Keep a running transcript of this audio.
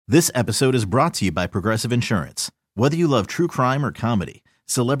This episode is brought to you by Progressive Insurance. Whether you love true crime or comedy,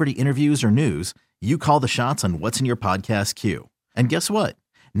 celebrity interviews or news, you call the shots on what's in your podcast queue. And guess what?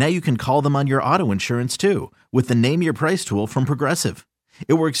 Now you can call them on your auto insurance too with the Name Your Price tool from Progressive.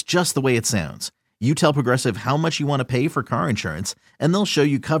 It works just the way it sounds. You tell Progressive how much you want to pay for car insurance, and they'll show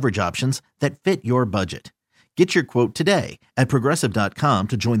you coverage options that fit your budget. Get your quote today at Progressive.com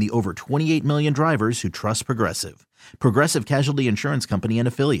to join the over 28 million drivers who trust Progressive. Progressive Casualty Insurance Company and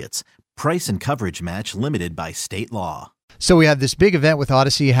Affiliates. Price and coverage match limited by state law. So we have this big event with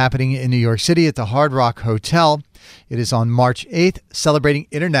Odyssey happening in New York City at the Hard Rock Hotel. It is on March 8th, celebrating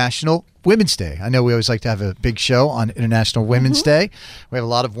International Women's Day. I know we always like to have a big show on International Women's Day. We have a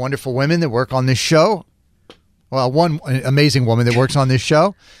lot of wonderful women that work on this show. Well, one amazing woman that works on this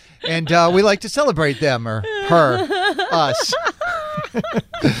show. And we like to celebrate them, or her, us.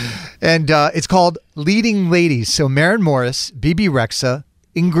 And it's called Leading Ladies. So Maren Morris, Bebe Rexha,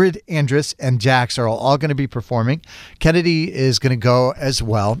 Ingrid Andress, and Jax are all going to be performing. Kennedy is going to go as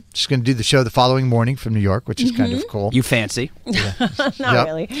well. She's going to do the show the following morning from New York, which is kind of cool. You fancy. Yeah. Not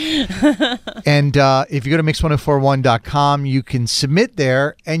really. And if you go to mix1041.com, you can submit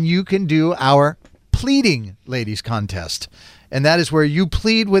there, and you can do our Pleading Ladies contest. And that is where you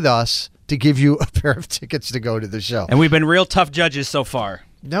plead with us to give you a pair of tickets to go to the show. And we've been real tough judges so far.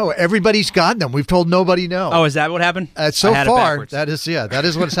 No, everybody's gotten them. We've told nobody no. Oh, is that what happened? So far, that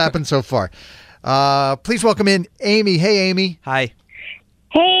is what's happened so far. Please welcome in Amy. Hey, Amy. Hi.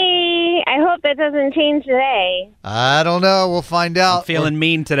 Hey, I hope that doesn't change today. I don't know. We'll find out. I'm feeling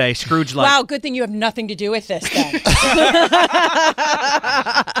mean today. Scrooge-like. Wow, good thing you have nothing to do with this then.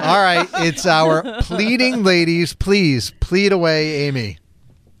 All right, it's our Pleading Ladies. Please, plead away, Amy.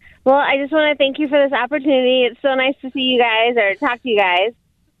 Well, I just want to thank you for this opportunity. It's so nice to see you guys or talk to you guys.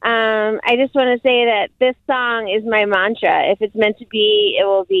 I just want to say that this song is my mantra. If it's meant to be, it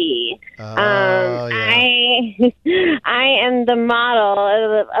will be. Yeah. I am the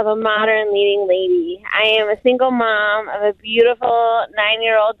model of a modern leading lady. I am a single mom of a beautiful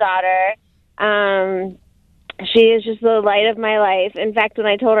 9-year-old daughter. She is just the light of my life. In fact, when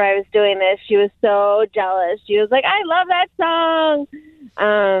I told her I was doing this, she was so jealous. She was like, I love that song.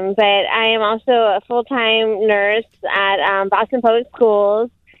 But I am also a full-time nurse at Boston Public Schools,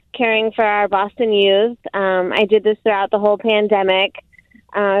 caring for our Boston youth. I did this throughout the whole pandemic.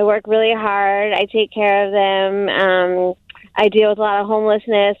 I work really hard. I take care of them. I deal with a lot of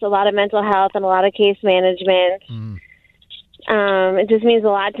homelessness, a lot of mental health, and a lot of case management. It just means a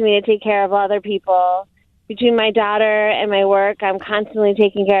lot to me to take care of other people. Between my daughter and my work, I'm constantly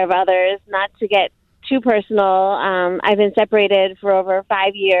taking care of others. Not to get too personal, I've been separated for over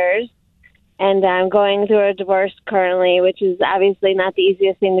 5 years. And I'm going through a divorce currently, which is obviously not the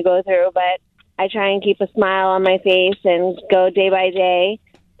easiest thing to go through, but I try and keep a smile on my face and go day by day.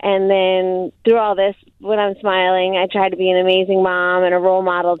 And then through all this, when I'm smiling, I try to be an amazing mom and a role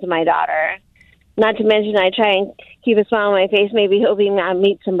model to my daughter. Not to mention, I try and keep a smile on my face. Maybe he'll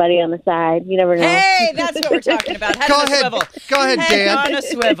meet somebody on the side. You never know. Hey, that's what we're talking about. Head on a swivel. Go ahead, Head Dan. on a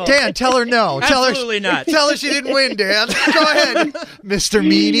swivel. Dan, tell her no. Absolutely not. Tell her she didn't win, Dan. Go ahead, Mr.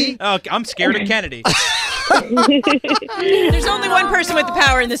 Meanie. Oh, I'm scared of Kennedy. There's only one person with the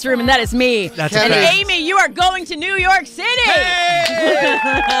power in this room, and that is me. That's and okay. Amy, you are going to New York City. Hey!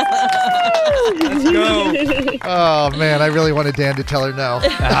 Let's go. Oh, man, I really wanted Dan to tell her no.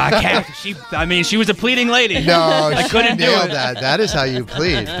 She was a pleading lady. No, I couldn't do nailed it. that. That is how you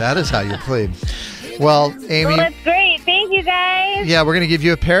plead. That is how you plead. Well, Amy. Well, that's great. Thank you, guys. Yeah, we're going to give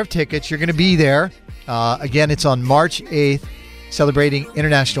you a pair of tickets. You're going to be there. Again, it's on March 8th, celebrating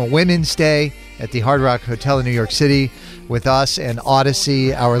International Women's Day at the Hard Rock Hotel in New York City with us and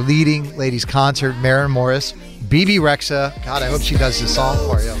Odyssey, our leading ladies concert, Maren Morris, Bebe Rexha. God, I hope she does this song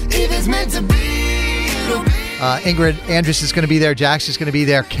for you. If it's meant to be, it'll be. Ingrid Andress is going to be there. Jax is going to be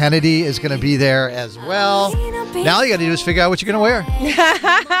there. Kennedy is going to be there as well. Now all you got to do is figure out what you're going to wear.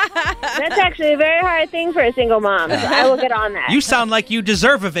 That's actually a very hard thing for a single mom, so I will get on that. You sound like you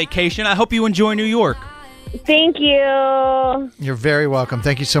deserve a vacation. I hope you enjoy New York. Thank you. You're very welcome.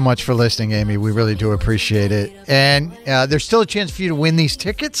 Thank you so much for listening, Amy. We really do appreciate it. And there's still a chance for you to win these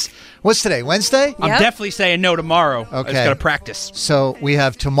tickets. What's today? Wednesday? I'm definitely saying no tomorrow. Okay. I just got to practice. So we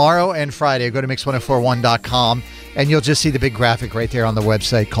have tomorrow and Friday. Go to mix1041.com and you'll just see the big graphic right there on the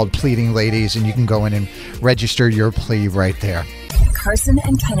website called Pleading Ladies, and you can go in and register your plea right there. Carson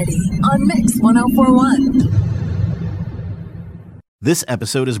and Kennedy on Mix 1041. This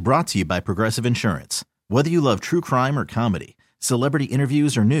episode is brought to you by Progressive Insurance. Whether you love true crime or comedy, celebrity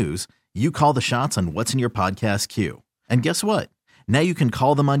interviews or news, you call the shots on what's in your podcast queue. And guess what? Now you can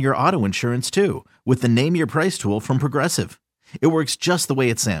call them on your auto insurance too with the Name Your Price tool from Progressive. It works just the way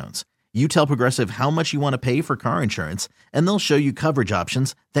it sounds. You tell Progressive how much you want to pay for car insurance, and they'll show you coverage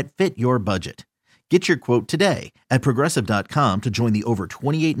options that fit your budget. Get your quote today at Progressive.com to join the over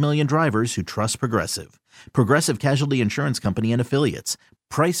 28 million drivers who trust Progressive. Progressive Casualty Insurance Company and Affiliates.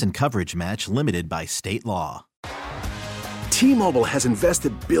 Price and coverage match limited by state law. T-Mobile has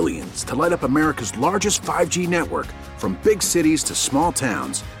invested billions to light up America's largest 5G network, from big cities to small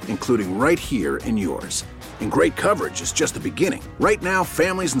towns, including right here in yours. And great coverage is just the beginning. Right now,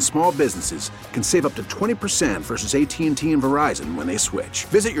 families and small businesses can save up to 20% versus AT&T and Verizon when they switch.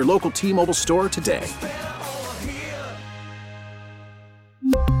 Visit your local T-Mobile store today.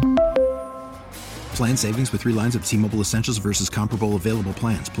 Plan savings with 3 lines of T-Mobile Essentials versus comparable available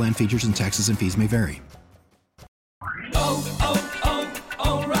plans. Plan features and taxes and fees may vary.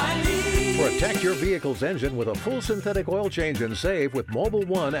 Protect your vehicle's engine with a full synthetic oil change and save with Mobil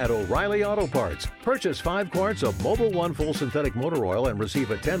 1 at O'Reilly Auto Parts. Purchase 5 quarts of Mobil 1 full synthetic motor oil and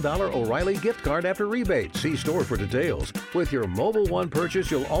receive a $10 O'Reilly gift card after rebate. See store for details. With your Mobil 1 purchase,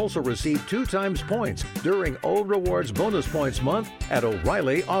 you'll also receive 2 times points during O Rewards Bonus Points Month at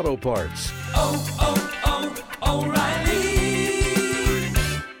O'Reilly Auto Parts. O'Reilly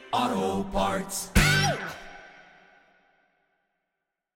Auto Parts.